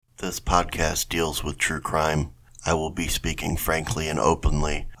This podcast deals with true crime. I will be speaking frankly and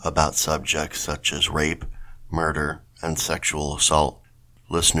openly about subjects such as rape, murder, and sexual assault.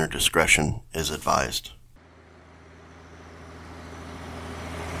 Listener discretion is advised.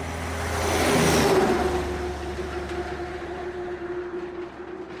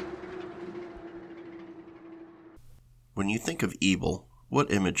 When you think of evil,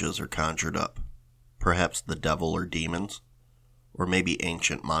 what images are conjured up? Perhaps the devil or demons? Or maybe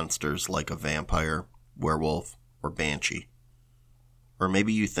ancient monsters like a vampire, werewolf, or banshee? Or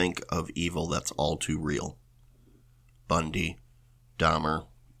maybe you think of evil that's all too real. Bundy, Dahmer,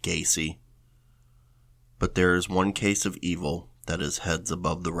 Gacy. But there is one case of evil that is heads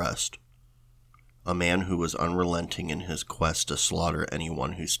above the rest. A man who was unrelenting in his quest to slaughter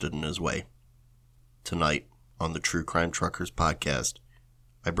anyone who stood in his way. Tonight, on the True Crime Truckers podcast,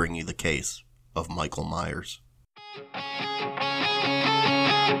 I bring you the case of Michael Myers.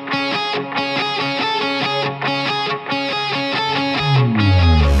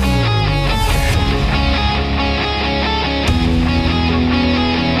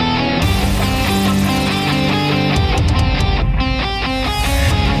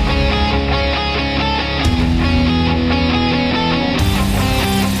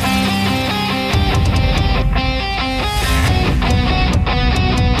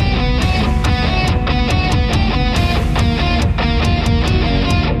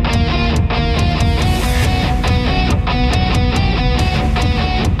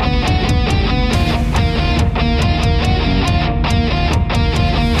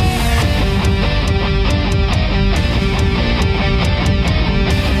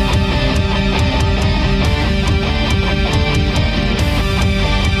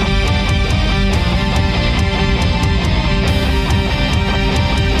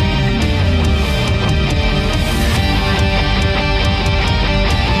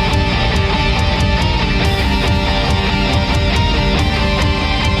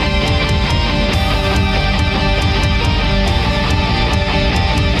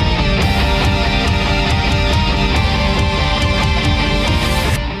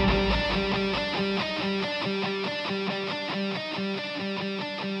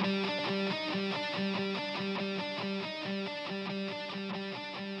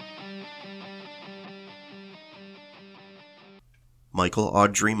 Michael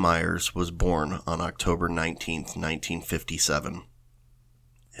Audrey Myers was born on October 19, 1957.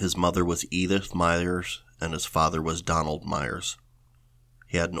 His mother was Edith Myers and his father was Donald Myers.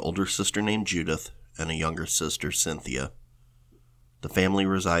 He had an older sister named Judith and a younger sister, Cynthia. The family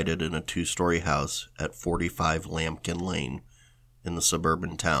resided in a two-story house at 45 Lambkin Lane in the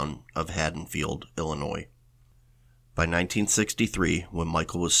suburban town of Haddonfield, Illinois. By 1963, when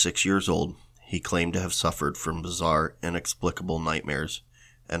Michael was 6 years old, he claimed to have suffered from bizarre, inexplicable nightmares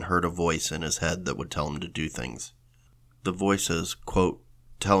and heard a voice in his head that would tell him to do things. The voices, quote,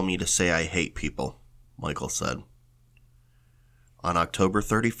 "tell me to say I hate people," Michael said. On October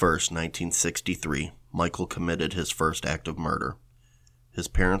 31st, 1963, Michael committed his first act of murder. His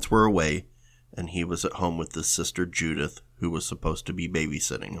parents were away, and he was at home with his sister Judith, who was supposed to be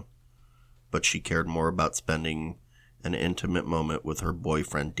babysitting him. But she cared more about spending an intimate moment with her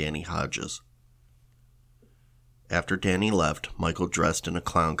boyfriend, Danny Hodges. After Danny left, Michael dressed in a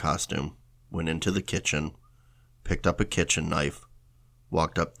clown costume, went into the kitchen, picked up a kitchen knife,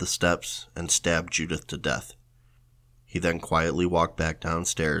 walked up the steps, and stabbed Judith to death. He then quietly walked back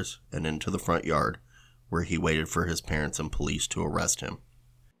downstairs and into the front yard, where he waited for his parents and police to arrest him.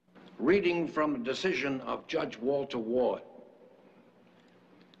 Reading from a decision of Judge Walter Ward.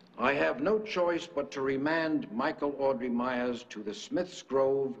 I have no choice but to remand Michael Audrey Myers to the Smiths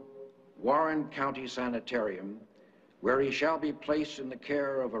Grove, Warren County Sanitarium, where he shall be placed in the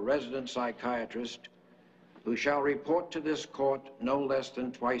care of a resident psychiatrist who shall report to this court no less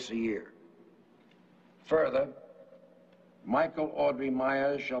than twice a year. Further, Michael Audrey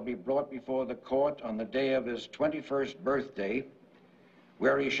Myers shall be brought before the court on the day of his 21st birthday,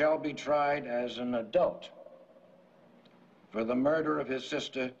 where he shall be tried as an adult for the murder of his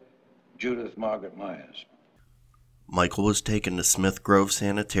sister, Judith Margaret Myers. Michael was taken to Smith Grove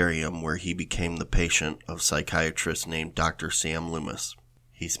Sanitarium, where he became the patient of psychiatrist named Dr. Sam Loomis.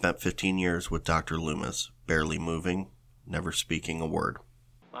 He spent 15 years with Dr. Loomis, barely moving, never speaking a word.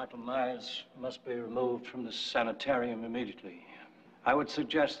 Michael Myers must be removed from the sanitarium immediately. I would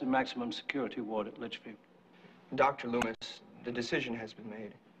suggest the maximum security ward at Litchfield. Dr. Loomis, the decision has been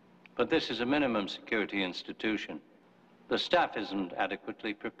made. But this is a minimum security institution. The staff isn't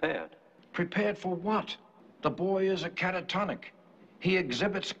adequately prepared. Prepared for what? The boy is a catatonic. He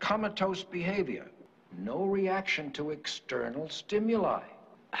exhibits comatose behavior. No reaction to external stimuli.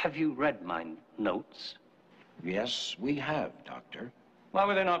 Have you read my notes? Yes, we have, Doctor. Why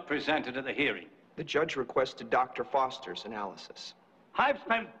were they not presented at the hearing? The judge requested Dr. Foster's analysis. I've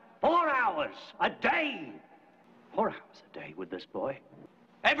spent 4 hours a day. 4 hours a day with this boy.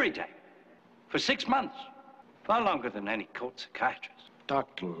 Every day. For 6 months. Far longer than any court psychiatrist.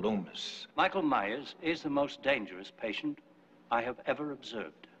 Dr. Loomis. Michael Myers is the most dangerous patient I have ever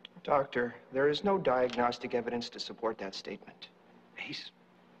observed. Doctor, there is no diagnostic evidence to support that statement.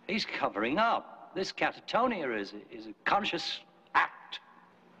 He's covering up. This catatonia is a conscious act.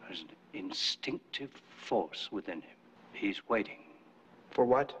 There's an instinctive force within him. He's waiting. For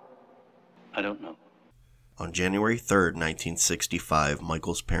what? I don't know. On January 3rd, 1965,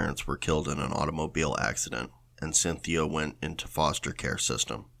 Michael's parents were killed in an automobile accident, and Cynthia went into foster care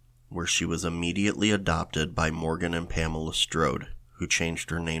system, where she was immediately adopted by Morgan and Pamela Strode, who changed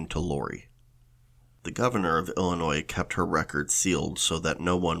her name to Lori. The governor of Illinois kept her record sealed so that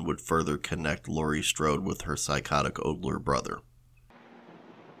no one would further connect Lori Strode with her psychotic older brother.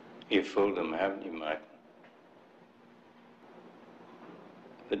 You fooled them, haven't you, Mike?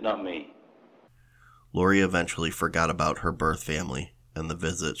 But not me. Lori eventually forgot about her birth family and the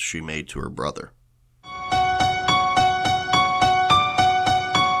visits she made to her brother.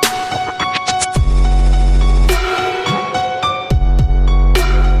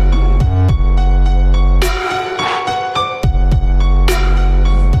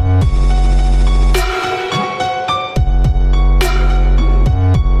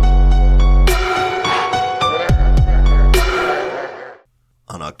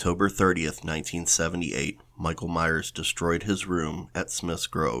 On October 30th, 1978, Michael Myers destroyed his room at Smith's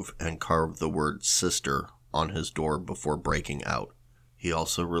Grove and carved the word "sister" on his door before breaking out. He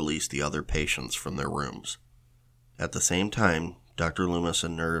also released the other patients from their rooms. At the same time, Dr. Loomis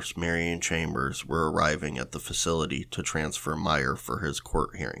and nurse Marion Chambers were arriving at the facility to transfer Meyer for his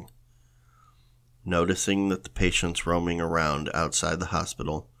court hearing. Noticing that the patients roaming around outside the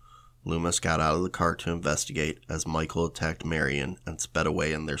hospital, Loomis got out of the car to investigate as Michael attacked Marion and sped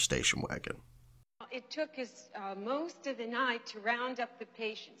away in their station wagon. It took us most of the night to round up the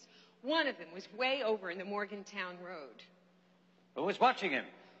patients. One of them was way over in the Morgantown Road. Who was watching him?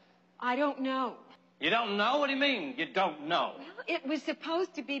 I don't know. You don't know? What do you mean, you don't know? Well, it was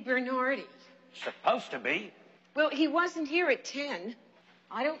supposed to be Bernardi. Supposed to be. Well, he wasn't here at 10.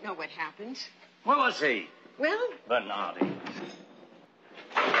 I don't know what happened. Where was he? Well, Bernardi.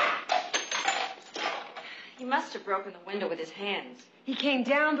 He must have broken the window with his hands. he came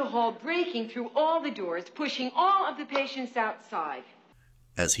down the hall, breaking through all the doors, pushing all of the patients outside.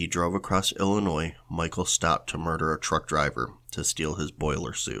 As he drove across Illinois, Michael stopped to murder a truck driver to steal his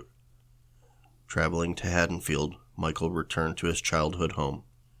boiler suit. Traveling to Haddonfield, Michael returned to his childhood home.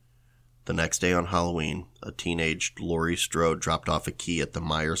 The next day on Halloween, a teenaged Lori Strode dropped off a key at the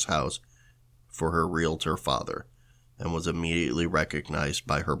Myers house for her realtor father and was immediately recognized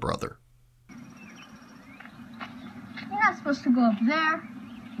by her brother. You're not supposed to go up there.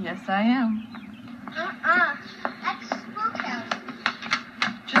 Yes, I am. That's the smokehouse.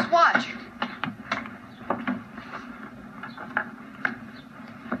 Just watch.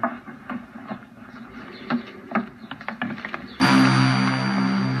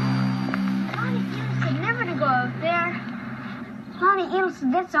 Lonnie Eaton said never to go up there. Lonnie Eaton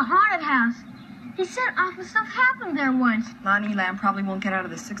said that's a haunted house. He said awful stuff happened there once. Lonnie Lamb probably won't get out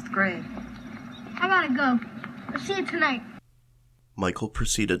of the 6th grade. I gotta go. I'll see you tonight. Michael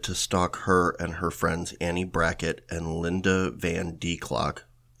proceeded to stalk her and her friends Annie Brackett and Linda Van Deeklock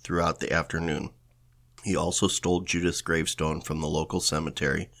throughout the afternoon. He also stole Judith's gravestone from the local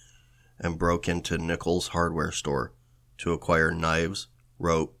cemetery and broke into Nichols' hardware store to acquire knives,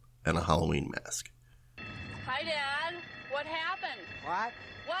 rope, and a Halloween mask. Hi, Dad. What happened? What?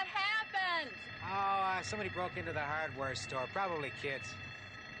 What happened? Oh, somebody broke into the hardware store. Probably kids.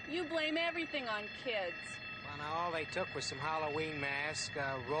 You blame everything on kids. Well, now, all they took was some Halloween mask,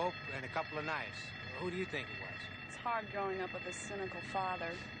 rope, and a couple of knives. Who do you think it was? It's hard growing up with a cynical father.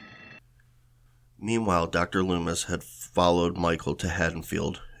 Meanwhile, Dr. Loomis had followed Michael to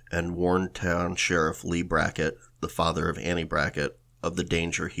Haddonfield and warned Town Sheriff Lee Brackett, the father of Annie Brackett, of the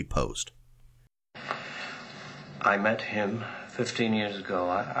danger he posed. I met him 15 years ago.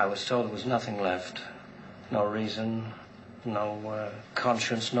 I was told there was nothing left. No reason, no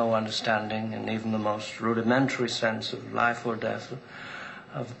conscience, no understanding, and even the most rudimentary sense of life or death,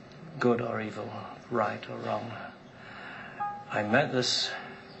 of good or evil, right or wrong. I met this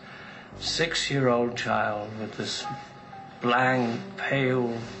 6-year-old child with this blank,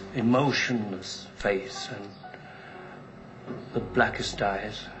 pale, emotionless face and the blackest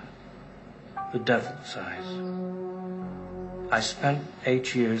eyes, the devil's eyes. I spent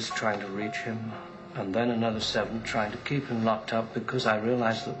 8 years trying to reach him, and then another 7 trying to keep him locked up because I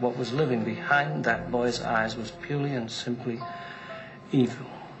realized that what was living behind that boy's eyes was purely and simply evil.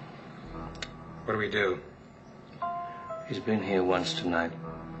 What do we do? He's been here once tonight.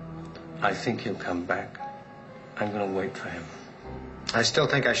 I think he'll come back. I'm going to wait for him. I still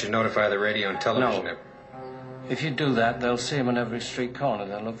think I should notify the radio and television. No. If you do that, they'll see him in every street corner.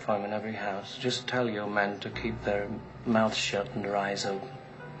 They'll look for him in every house. Just tell your men to keep their mouths shut and their eyes open.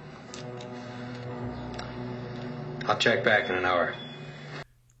 I'll check back in an hour.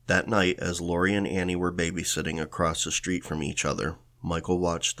 That night, as Laurie and Annie were babysitting across the street from each other, Michael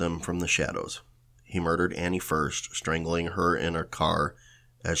watched them from the shadows. He murdered Annie first, strangling her in a car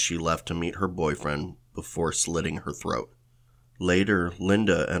as she left to meet her boyfriend before slitting her throat. Later,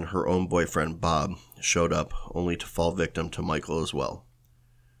 Linda and her own boyfriend, Bob, showed up, only to fall victim to Michael as well.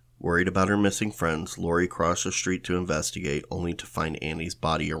 Worried about her missing friends, Laurie crossed the street to investigate, only to find Annie's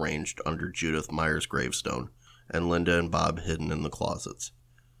body arranged under Judith Myers' gravestone, and Linda and Bob hidden in the closets.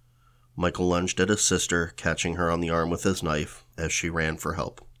 Michael lunged at his sister, catching her on the arm with his knife as she ran for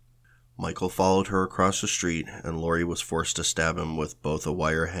help. Michael followed her across the street, and Laurie was forced to stab him with both a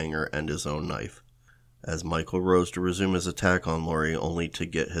wire hanger and his own knife. As Michael rose to resume his attack on Laurie, only to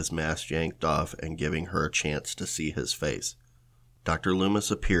get his mask yanked off and giving her a chance to see his face. Dr.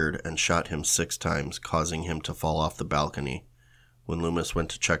 Loomis appeared and shot him 6 times, causing him to fall off the balcony. When Loomis went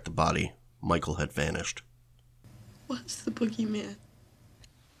to check the body, Michael had vanished. Was the boogeyman?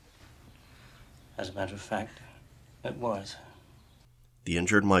 As a matter of fact, it was. The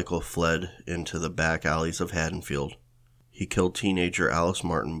injured Michael fled into the back alleys of Haddonfield. He killed teenager Alice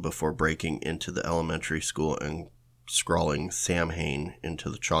Martin before breaking into the elementary school and scrawling Sam Hain into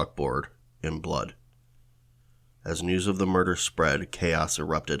the chalkboard in blood. As news of the murder spread, chaos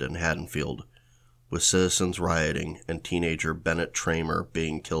erupted in Haddonfield, with citizens rioting and teenager Bennett Tramer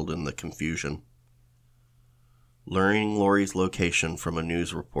being killed in the confusion. Learning Laurie's location from a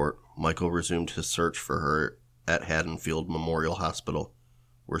news report, Michael resumed his search for her at Haddonfield Memorial Hospital,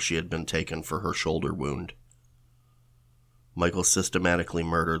 where she had been taken for her shoulder wound. Michael systematically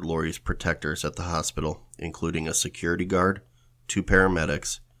murdered Laurie's protectors at the hospital, including a security guard, 2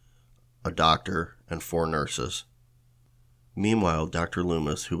 paramedics, a doctor, and 4 nurses. Meanwhile, Dr.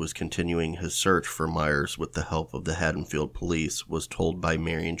 Loomis, who was continuing his search for Myers with the help of the Haddonfield police, was told by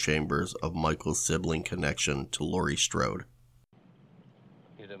Marion Chambers of Michael's sibling connection to Laurie Strode.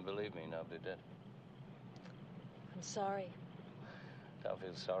 You didn't believe me, nobody did. I'm sorry. Don't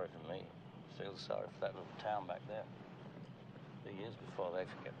feel sorry for me. Feel sorry for that little town back there. The years before they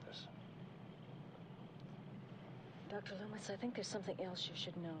forget this. Dr. Loomis, I think there's something else you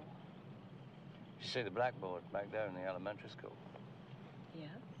should know. You see the blackboard back there in the elementary school? Yeah?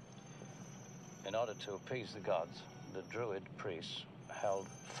 In order to appease the gods, the Druid priests held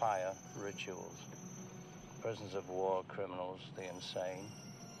fire rituals. Prisoners of war, criminals, the insane,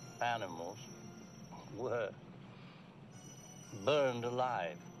 animals were burned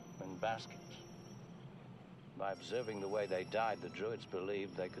alive in baskets. By observing the way they died, the Druids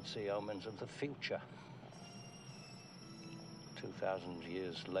believed they could see omens of the future. 2,000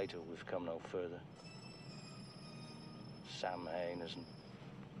 years later, we've come no further. Samhain isn't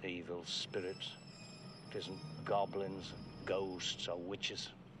evil spirits. It isn't goblins, ghosts, or witches.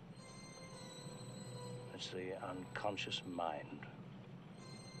 It's the unconscious mind.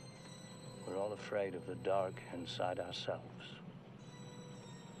 We're all afraid of the dark inside ourselves.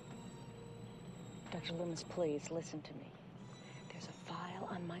 Dr. Loomis, please listen to me. There's a file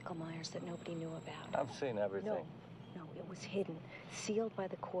on Michael Myers that nobody knew about. I've seen everything. No, it was hidden, sealed by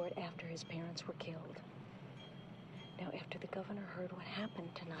the court after his parents were killed. Now, after the governor heard what happened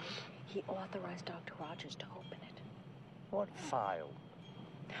tonight, he authorized Dr. Rogers to open it. What file?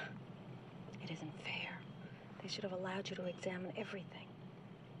 It isn't fair. They should have allowed you to examine everything.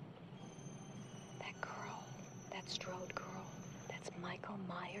 That girl, that Strode girl, that's Michael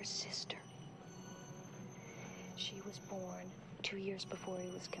Myers' sister. She was born 2 years before he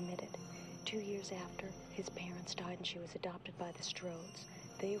was committed. 2 years after, his parents died and she was adopted by the Strodes.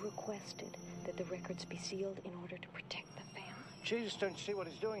 They requested that the records be sealed in order to protect the family. Jesus, don't you see what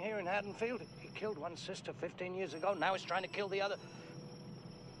he's doing here in Haddonfield? He killed one sister 15 years ago. Now he's trying to kill the other.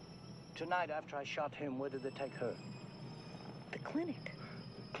 Tonight, after I shot him, where did they take her? The clinic.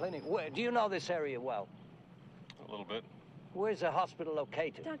 Clinic? Where? Do you know this area well? A little bit. Where's the hospital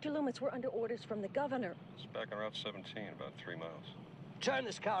located? Dr. Loomis, we're under orders from the governor. It's back on Route 17, about 3 miles. Turn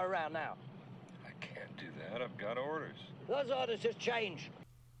this car around now. I can't do that. I've got orders. Those orders just changed.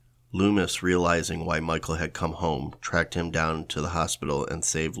 Loomis, realizing why Michael had come home, tracked him down to the hospital and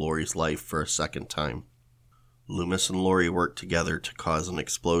saved Laurie's life for a second time. Loomis and Laurie worked together to cause an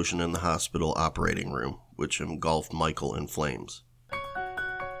explosion in the hospital operating room, which engulfed Michael in flames.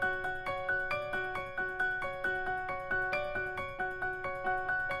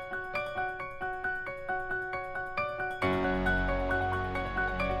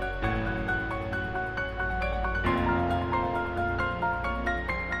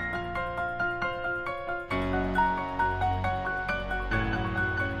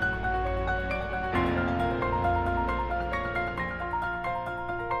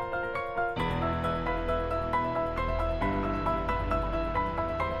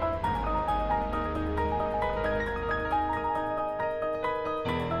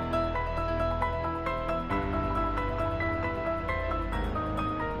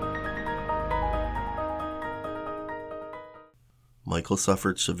 Michael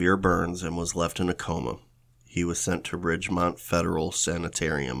suffered severe burns and was left in a coma. He was sent to Ridgemont Federal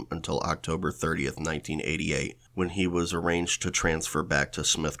Sanitarium until October 30th, 1988, when he was arranged to transfer back to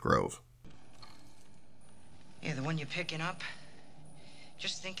Smith Grove. Yeah, the one you're picking up?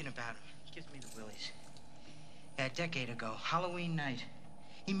 Just thinking about him gives me the willies. Yeah, a decade ago, Halloween night,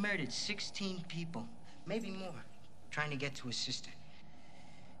 he murdered 16 people, maybe more, trying to get to his sister.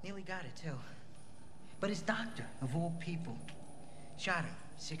 Nearly got it, too. But his doctor, of all people, shot him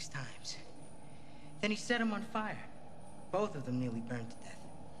 6 times. Then he set him on fire. Both of them nearly burned to death.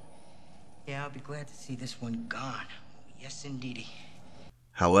 Yeah, I'll be glad to see this one gone. Yes, indeedy.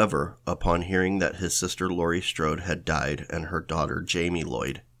 However, upon hearing that his sister Laurie Strode had died and her daughter Jamie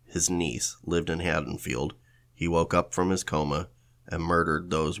Lloyd, his niece, lived in Haddonfield, he woke up from his coma and murdered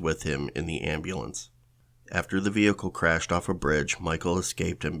those with him in the ambulance. After the vehicle crashed off a bridge, Michael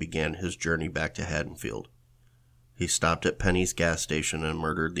escaped and began his journey back to Haddonfield. He stopped at Penny's gas station and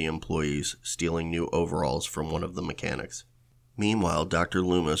murdered the employees, stealing new overalls from one of the mechanics. Meanwhile, Dr.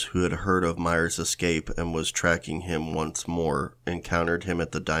 Loomis, who had heard of Myers' escape and was tracking him once more, encountered him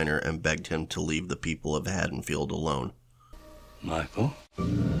at the diner and begged him to leave the people of Haddonfield alone. Michael?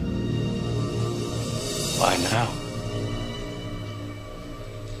 Why now?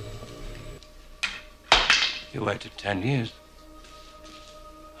 You waited 10 years.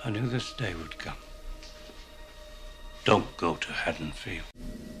 I knew this day would come. Don't go to Haddonfield.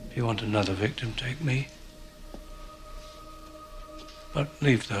 If you want another victim, take me. But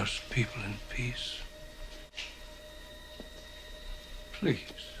leave those people in peace. Please.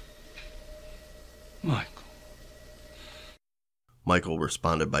 Michael. Michael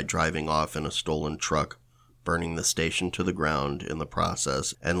responded by driving off in a stolen truck, burning the station to the ground in the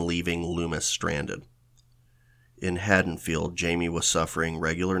process, and leaving Loomis stranded. In Haddonfield, Jamie was suffering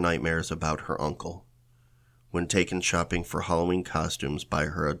regular nightmares about her uncle. When taken shopping for Halloween costumes by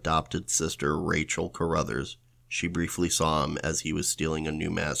her adopted sister Rachel Carruthers, she briefly saw him as he was stealing a new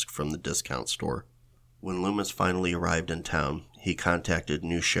mask from the discount store. When Loomis finally arrived in town, he contacted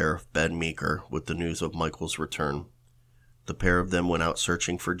new Sheriff Ben Meeker with the news of Michael's return. The pair of them went out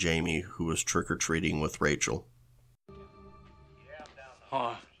searching for Jamie, who was trick-or-treating with Rachel.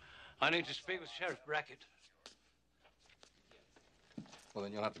 Oh, I need to speak with Sheriff Brackett. Well,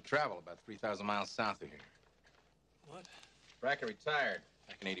 then you'll have to travel about 3,000 miles south of here. What? Brackett retired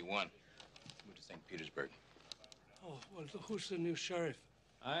back in 81. Moved to St. Petersburg. Oh, well, who's the new sheriff?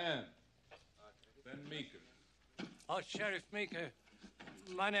 I am. Ben Meeker. Oh, Sheriff Meeker.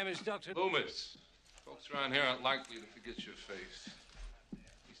 My name is Dr. Loomis. Folks around here aren't likely to forget your face.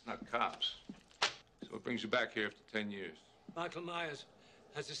 He's not cops. So it brings you back here after 10 years. Michael Myers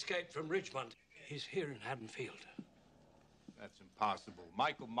has escaped from Ridgemont. He's here in Haddonfield. That's impossible.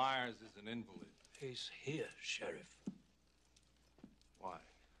 Michael Myers is an invalid. He's here, Sheriff. Why?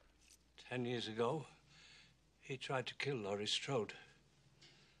 10 years ago, he tried to kill Laurie Strode.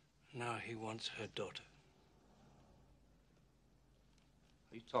 Now he wants her daughter.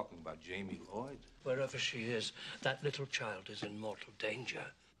 Are you talking about Jamie Lloyd? Wherever she is, that little child is in mortal danger.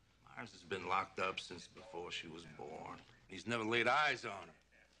 Myers has been locked up since before she was born. He's never laid eyes on her.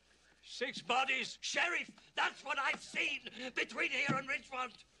 6 bodies! Sheriff, that's what I've seen between here and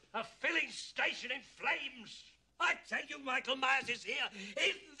Ridgemont. A filling station in flames. I tell you, Michael Myers is here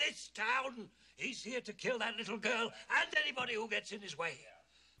in this town. He's here to kill that little girl and anybody who gets in his way.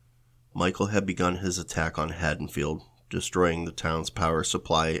 Michael had begun his attack on Haddonfield, destroying the town's power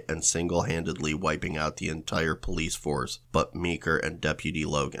supply and single-handedly wiping out the entire police force, but Meeker and Deputy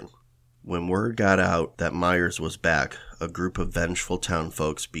Logan. When word got out that Myers was back, a group of vengeful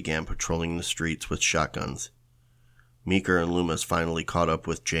townfolks began patrolling the streets with shotguns. Meeker and Loomis finally caught up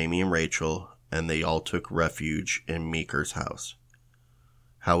with Jamie and Rachel, and they all took refuge in Meeker's house.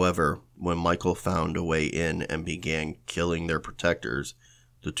 However, when Michael found a way in and began killing their protectors,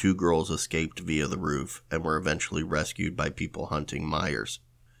 The two girls escaped via the roof and were eventually rescued by people hunting Myers.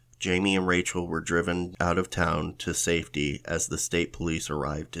 Jamie and Rachel were driven out of town to safety as the state police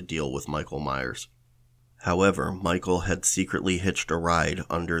arrived to deal with Michael Myers. However, Michael had secretly hitched a ride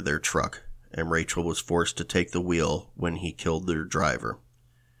under their truck, and Rachel was forced to take the wheel when he killed their driver.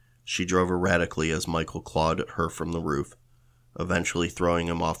 She drove erratically as Michael clawed at her from the roof, eventually throwing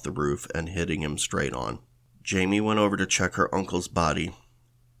him off the roof and hitting him straight on. Jamie went over to check her uncle's body,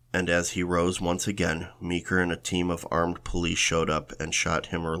 and as he rose once again, Meeker and a team of armed police showed up and shot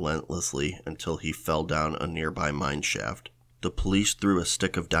him relentlessly until he fell down a nearby mine shaft. The police threw a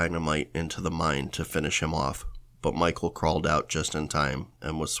stick of dynamite into the mine to finish him off, but Michael crawled out just in time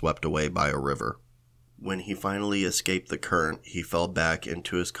and was swept away by a river. When he finally escaped the current, he fell back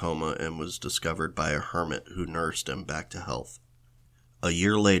into his coma and was discovered by a hermit who nursed him back to health. A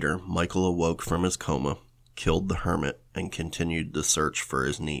year later, Michael awoke from his coma, killed the hermit, and continued the search for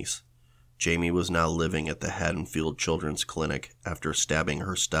his niece. Jamie was now living at the Haddonfield Children's Clinic after stabbing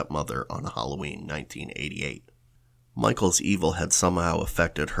her stepmother on Halloween 1988. Michael's evil had somehow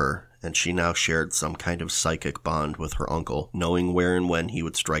affected her, and she now shared some kind of psychic bond with her uncle, knowing where and when he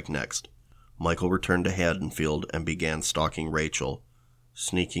would strike next. Michael returned to Haddonfield and began stalking Rachel,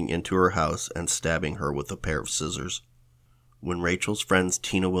 sneaking into her house and stabbing her with a pair of scissors. When Rachel's friends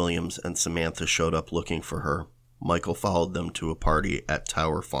Tina Williams and Samantha showed up looking for her, Michael followed them to a party at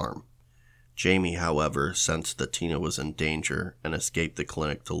Tower Farm. Jamie, however, sensed that Tina was in danger and escaped the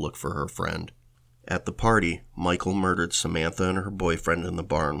clinic to look for her friend. At the party, Michael murdered Samantha and her boyfriend in the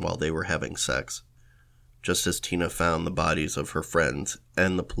barn while they were having sex, just as Tina found the bodies of her friends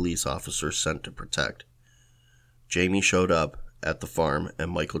and the police officers sent to protect. Jamie showed up at the farm and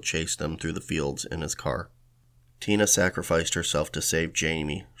Michael chased them through the fields in his car. Tina sacrificed herself to save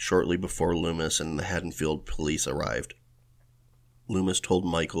Jamie shortly before Loomis and the Haddonfield police arrived. Loomis told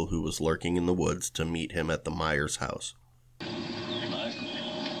Michael, who was lurking in the woods, to meet him at the Myers house. Michael,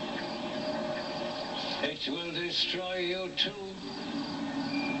 it will destroy you too.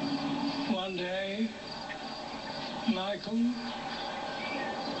 One day, Michael,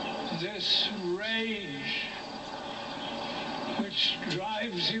 this rage which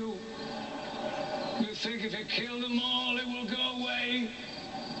drives you, you think if you kill them all, it will go away.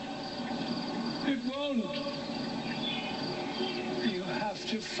 It won't. You have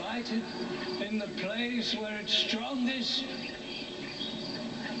to fight it in the place where it's strongest.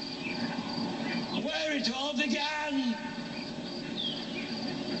 Where it all began.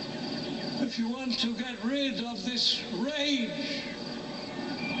 If you want to get rid of this rage,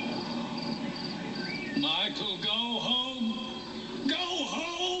 Michael, go home. Go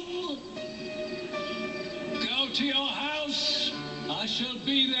home. Go to your house. I shall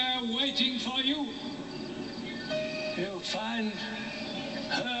be there waiting for you. You'll find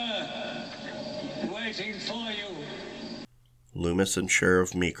her waiting for you. Loomis and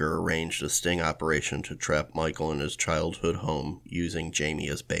Sheriff Meeker arranged a sting operation to trap Michael in his childhood home using Jamie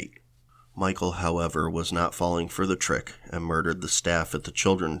as bait. Michael, however, was not falling for the trick and murdered the staff at the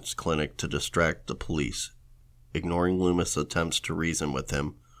children's clinic to distract the police. Ignoring Loomis' attempts to reason with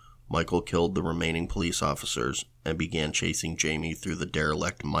him, Michael killed the remaining police officers and began chasing Jamie through the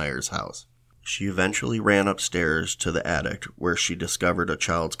derelict Myers house. She eventually ran upstairs to the attic, where she discovered a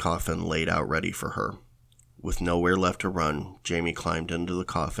child's coffin laid out ready for her. With nowhere left to run, Jamie climbed into the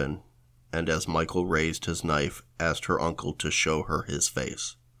coffin, and as Michael raised his knife, asked her uncle to show her his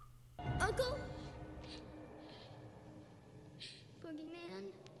face. Uncle?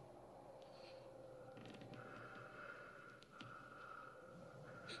 Boogeyman?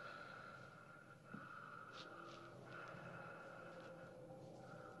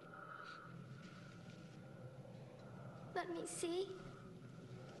 Let me see.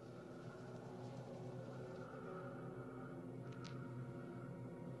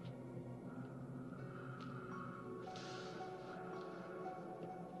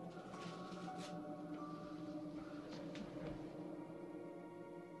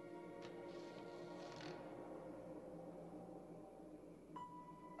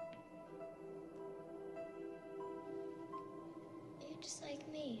 Just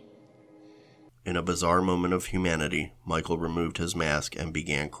like me. In a bizarre moment of humanity, Michael removed his mask and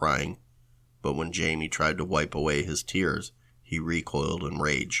began crying, but when Jamie tried to wipe away his tears, he recoiled in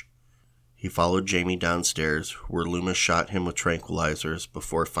rage. He followed Jamie downstairs, where Loomis shot him with tranquilizers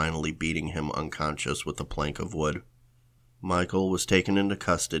before finally beating him unconscious with a plank of wood. Michael was taken into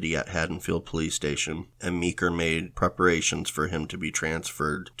custody at Haddonfield Police Station, and Meeker made preparations for him to be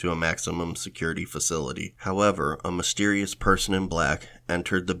transferred to a maximum security facility. However, a mysterious person in black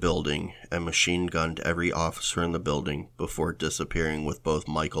entered the building and machine-gunned every officer in the building before disappearing with both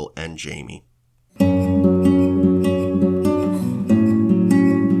Michael and Jamie.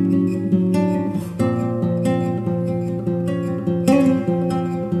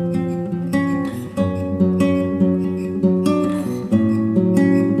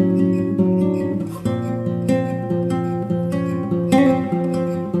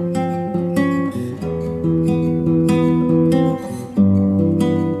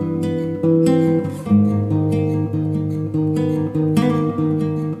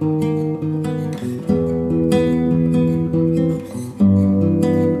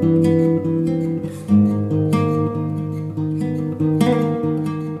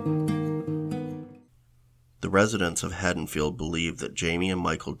 Residents of Haddonfield believe that Jamie and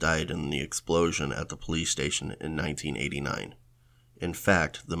Michael died in the explosion at the police station in 1989. In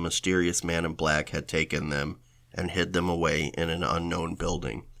fact, the mysterious man in black had taken them and hid them away in an unknown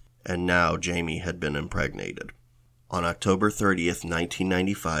building, and now Jamie had been impregnated. On October 30th,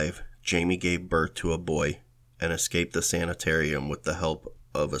 1995, Jamie gave birth to a boy and escaped the sanitarium with the help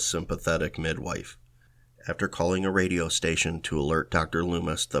of a sympathetic midwife. After calling a radio station to alert Dr.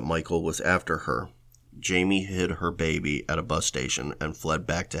 Loomis that Michael was after her, Jamie hid her baby at a bus station and fled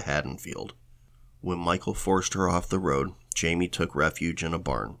back to Haddonfield. When Michael forced her off the road, Jamie took refuge in a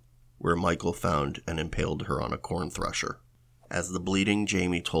barn, where Michael found and impaled her on a corn thresher. As the bleeding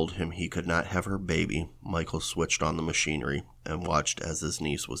Jamie told him he could not have her baby, Michael switched on the machinery and watched as his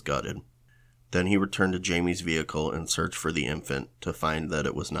niece was gutted. Then he returned to Jamie's vehicle and searched for the infant to find that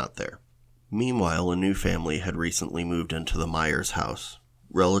it was not there. Meanwhile, a new family had recently moved into the Myers house.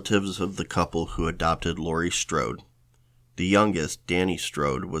 Relatives of the couple who adopted Laurie Strode. The youngest, Danny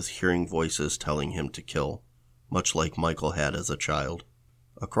Strode, was hearing voices telling him to kill, much like Michael had as a child.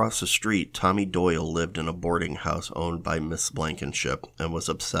 Across the street, Tommy Doyle lived in a boarding house owned by Miss Blankenship and was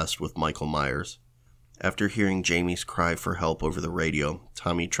obsessed with Michael Myers. After hearing Jamie's cry for help over the radio,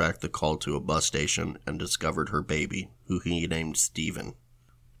 Tommy tracked the call to a bus station and discovered her baby, who he named Stephen.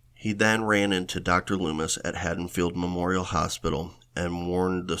 He then ran into Dr. Loomis at Haddonfield Memorial Hospital and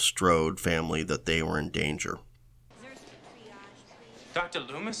warned the Strode family that they were in danger. Dr.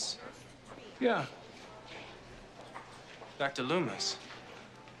 Loomis? Yeah. Dr. Loomis.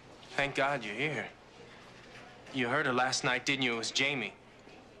 Thank God you're here. You heard her last night, didn't you? It was Jamie.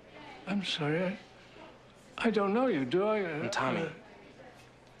 I'm sorry. I don't know you, do I? I'm Tommy.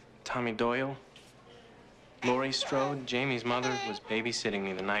 Tommy Doyle. Laurie Strode, Jamie's mother, was babysitting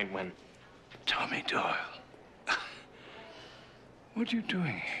me the night when... Tommy Doyle. What are you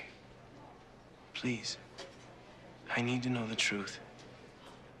doing here? Please. I need to know the truth.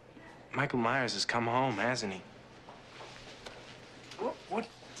 Michael Myers has come home, hasn't he?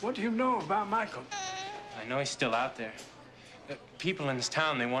 What do you know about Michael? I know he's still out there. People in this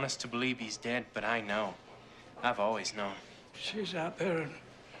town, they want us to believe he's dead, but I know. I've always known. She's out there and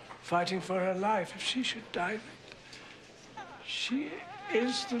fighting for her life. If she should die, she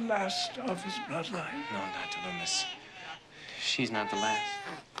is the last of his bloodline. No, Dr. Loomis. She's not the last.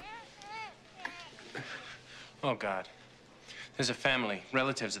 Oh, God. There's a family,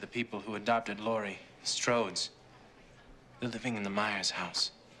 relatives of the people who adopted Laurie, Strodes. They're living in the Myers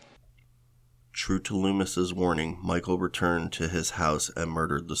house. True to Loomis's warning, Michael returned to his house and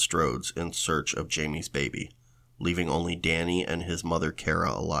murdered the Strodes in search of Jamie's baby, leaving only Danny and his mother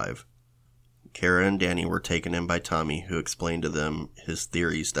Kara alive. Kara and Danny were taken in by Tommy, who explained to them his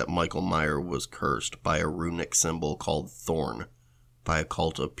theories that Michael Myers was cursed by a runic symbol called Thorn, by a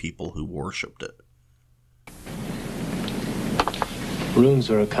cult of people who worshipped it. Runes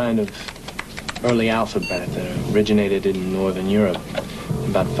are a kind of early alphabet that originated in Northern Europe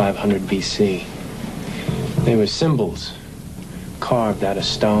about 500 BC. They were symbols carved out of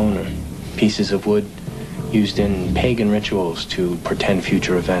stone or pieces of wood used in pagan rituals to portend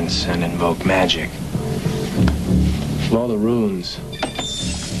future events and invoke magic. Of all the runes,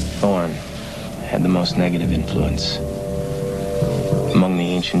 Thorn had the most negative influence. Among the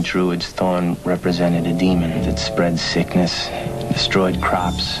ancient Druids, Thorn represented a demon that spread sickness, destroyed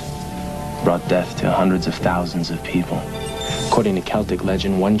crops, brought death to hundreds of thousands of people. According to Celtic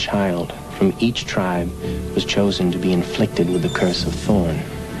legend, one child from each tribe was chosen to be inflicted with the curse of Thorn,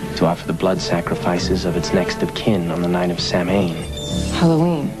 to offer the blood sacrifices of its next of kin on the night of Samhain.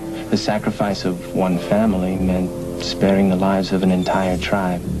 Halloween. The sacrifice of one family meant sparing the lives of an entire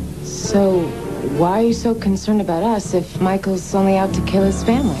tribe. So, why are you so concerned about us if Michael's only out to kill his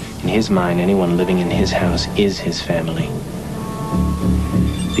family? In his mind, anyone living in his house is his family.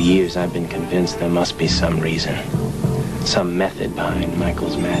 For years, I've been convinced there must be some reason, some method behind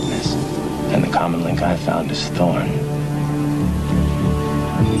Michael's madness. And the common link I found is Thorn.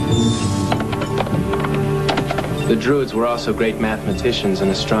 The Druids were also great mathematicians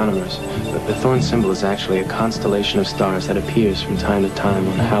and astronomers, but the Thorn symbol is actually a constellation of stars that appears from time to time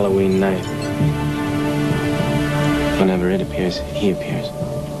on Halloween night. Whenever it appears, he appears.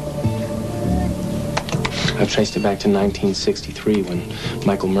 I've traced it back to 1963 when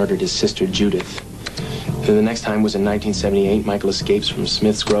Michael murdered his sister Judith. The next time was in 1978. Michael escapes from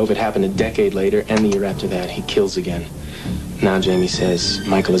Smith's Grove. It happened a decade later, and the year after that, he kills again. Now Jamie says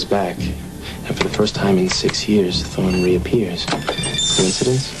Michael is back. And for the first time in 6 years, Thorn reappears.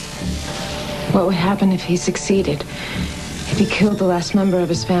 Coincidence? What would happen if he succeeded? If he killed the last member of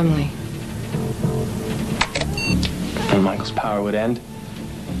his family? And Michael's power would end.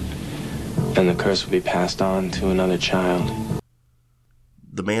 And the curse would be passed on to another child.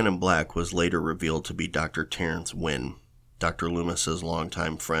 The Man in Black was later revealed to be Dr. Terrence Wynn, Dr. Loomis's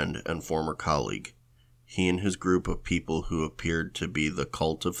longtime friend and former colleague. He and his group of people who appeared to be the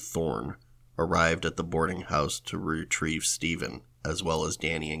Cult of Thorn arrived at the boarding house to retrieve Stephen, as well as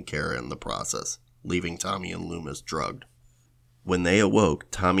Danny and Kara in the process, leaving Tommy and Loomis drugged. When they awoke,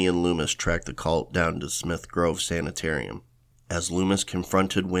 Tommy and Loomis tracked the cult down to Smith Grove Sanitarium. As Loomis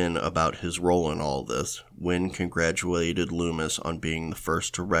confronted Wynn about his role in all this, Wynn congratulated Loomis on being the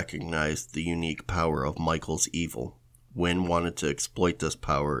first to recognize the unique power of Michael's evil. Wynn wanted to exploit this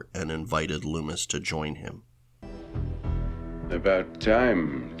power and invited Loomis to join him. About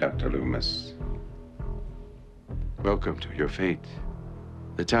time, Dr. Loomis. Welcome to your fate.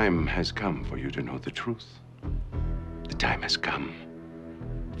 The time has come for you to know the truth. The time has come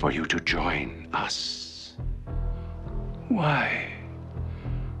for you to join us. Why?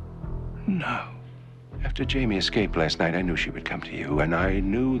 No. After Jamie escaped last night, I knew she would come to you, and I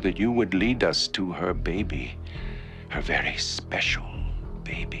knew that you would lead us to her baby. Her very special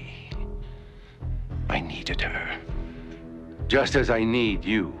baby. I needed her. Just as I need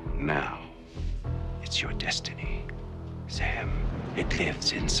you now. It's your destiny, Sam. It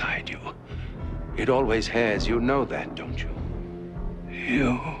lives inside you. It always has. You know that, don't you?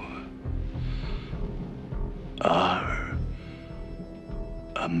 You are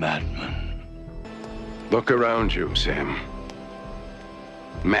a madman. Look around you, Sam.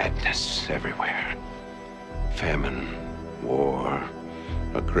 Madness everywhere. Famine, war,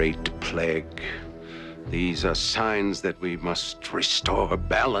 a great plague. These are signs that we must restore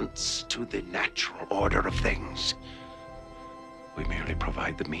balance to the natural order of things. We merely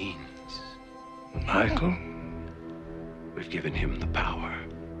provide the means. Michael? We've given him the power,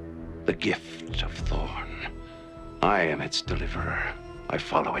 the gift of Thorn. I am its deliverer. I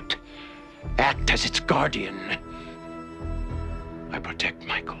follow it. Act as its guardian. I protect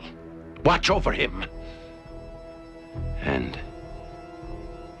Michael. Watch over him. And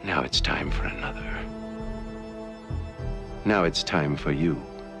now it's time for another. Now it's time for you,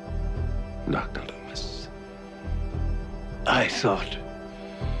 Dr. Loomis. I thought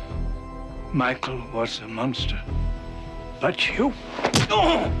Michael was a monster. But you...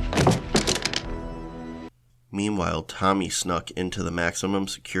 Meanwhile, Tommy snuck into the maximum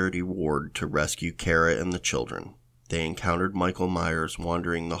security ward to rescue Kara and the children. They encountered Michael Myers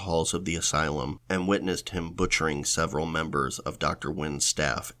wandering the halls of the asylum and witnessed him butchering several members of Dr. Wynn's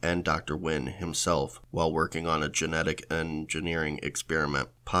staff and Dr. Wynn himself while working on a genetic engineering experiment,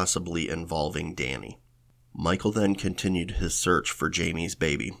 possibly involving Danny. Michael then continued his search for Jamie's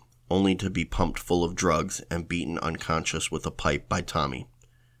baby, only to be pumped full of drugs and beaten unconscious with a pipe by Tommy.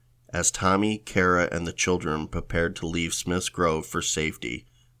 As Tommy, Kara, and the children prepared to leave Smith's Grove for safety,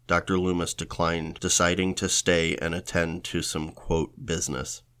 Dr. Loomis declined, deciding to stay and attend to some, quote,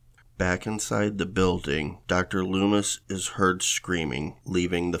 business. Back inside the building, Dr. Loomis is heard screaming,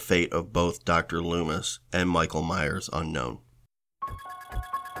 leaving the fate of both Dr. Loomis and Michael Myers unknown.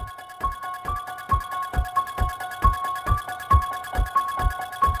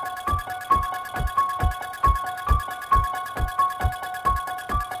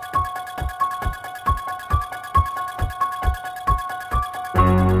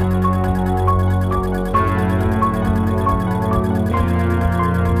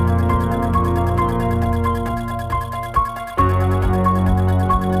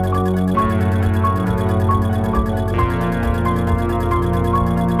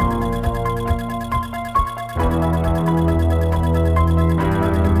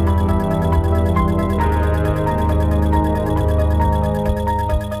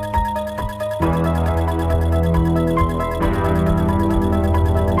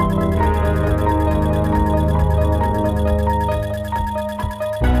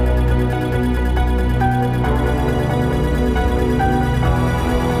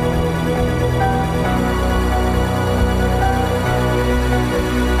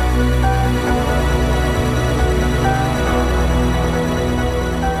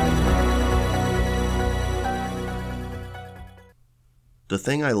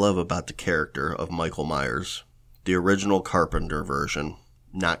 thing I love about the character of Michael Myers, the original Carpenter version,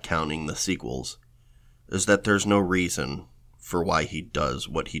 not counting the sequels, is that there's no reason for why he does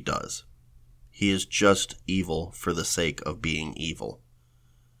what he does. He is just evil for the sake of being evil.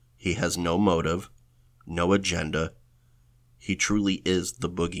 He has no motive, no agenda. He truly is the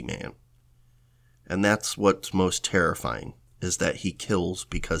boogeyman. And that's what's most terrifying, is that he kills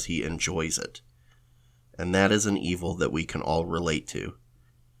because he enjoys it. And that is an evil that we can all relate to.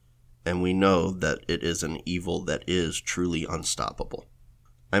 And we know that it is an evil that is truly unstoppable.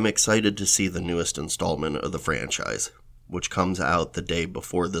 I'm excited to see the newest installment of the franchise, which comes out the day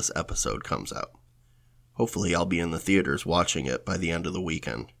before this episode comes out. Hopefully I'll be in the theaters watching it by the end of the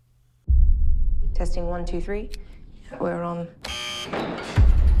weekend. Testing 1, 2, 3. We're on.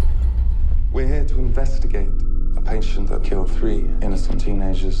 We're here to investigate a patient that killed 3 innocent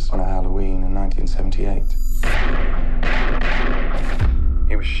teenagers on a Halloween in 1978.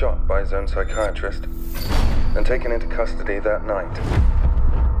 He was shot by his own psychiatrist and taken into custody that night,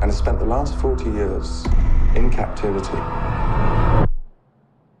 and has spent the last 40 years in captivity.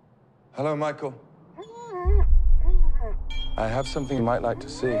 Hello, Michael. I have something you might like to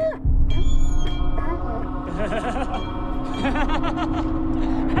see.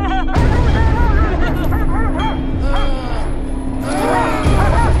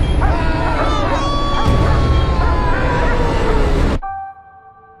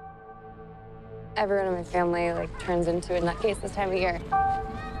 Everyone in my family, turns into a nutcase this time of year.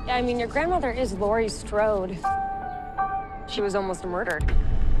 Yeah, I mean, your grandmother is Laurie Strode. She was almost murdered.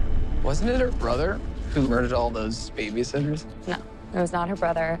 Wasn't it her brother who murdered all those babysitters? No, it was not her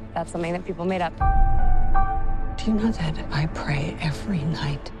brother. That's something that people made up. Do you know that I pray every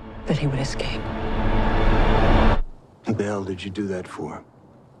night that he would escape? What the hell did you do that for?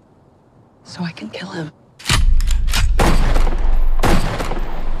 So I can kill him.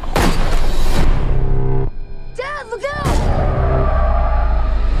 Dad, look out!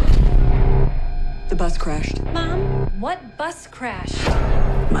 The bus crashed. Mom, what bus crashed?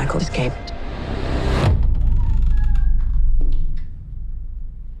 Michael escaped.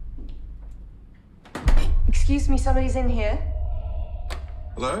 Excuse me, somebody's in here.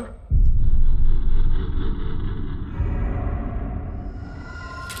 Hello?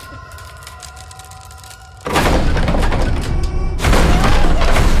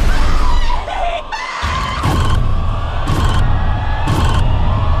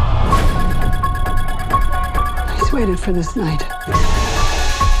 He's waited for this night.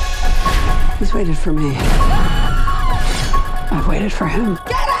 He's waited for me. I've waited for him.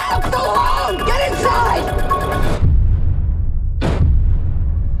 Get out! Go home! Get inside!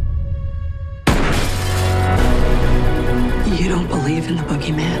 You don't believe in the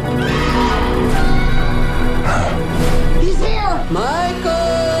boogeyman? He's here! Michael!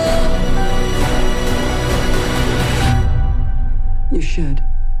 You should.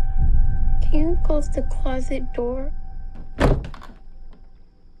 Can you close the closet door?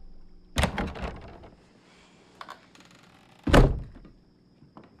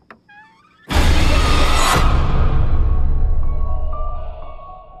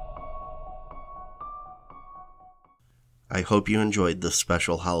 I hope you enjoyed this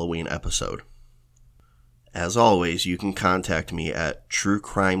special Halloween episode. As always, you can contact me at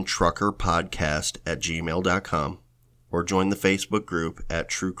truecrimetruckerpodcast@gmail.com or join the Facebook group at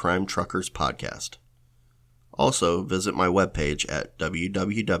True Crime Truckers Podcast. Also, visit my webpage at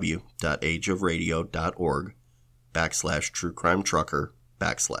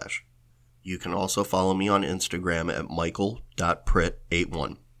www.ageofradio.org/truecrimetrucker/. You can also follow me on Instagram at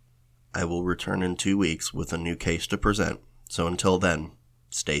michael.pritt81. I will return in 2 weeks with a new case to present, so until then,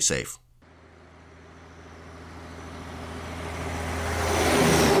 stay safe.